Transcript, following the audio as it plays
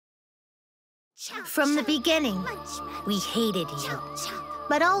From the beginning, we hated you.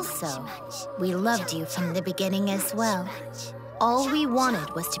 But also, we loved you from the beginning as well. All we wanted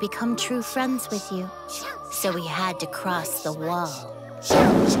was to become true friends with you. So we had to cross the wall.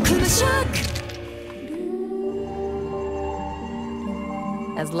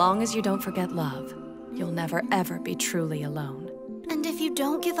 As long as you don't forget love, you'll never ever be truly alone. And if you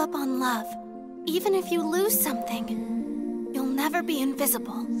don't give up on love, even if you lose something, you'll never be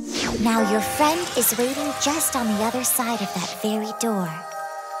invisible. Now your friend is waiting just on the other side of that very door.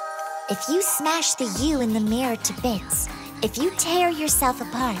 If you smash the you in the mirror to bits, if you tear yourself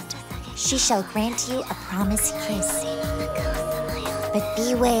apart, she shall grant you a promised kiss. But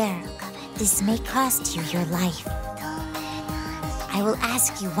beware, this may cost you your life. I will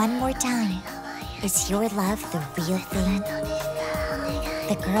ask you one more time, is your love the real thing?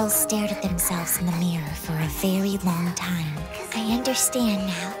 The girls stared at themselves in the mirror for a very long time. I understand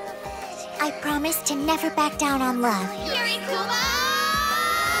now. I promise to never back down on love. Yurikuma!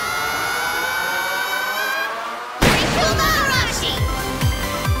 Yurikuma Arashi!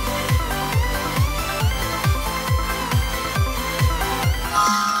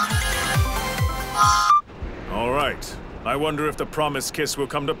 All right. I wonder if the promised kiss will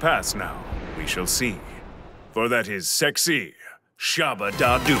come to pass now. We shall see. For that is sexy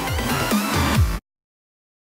Shabba-da-doo.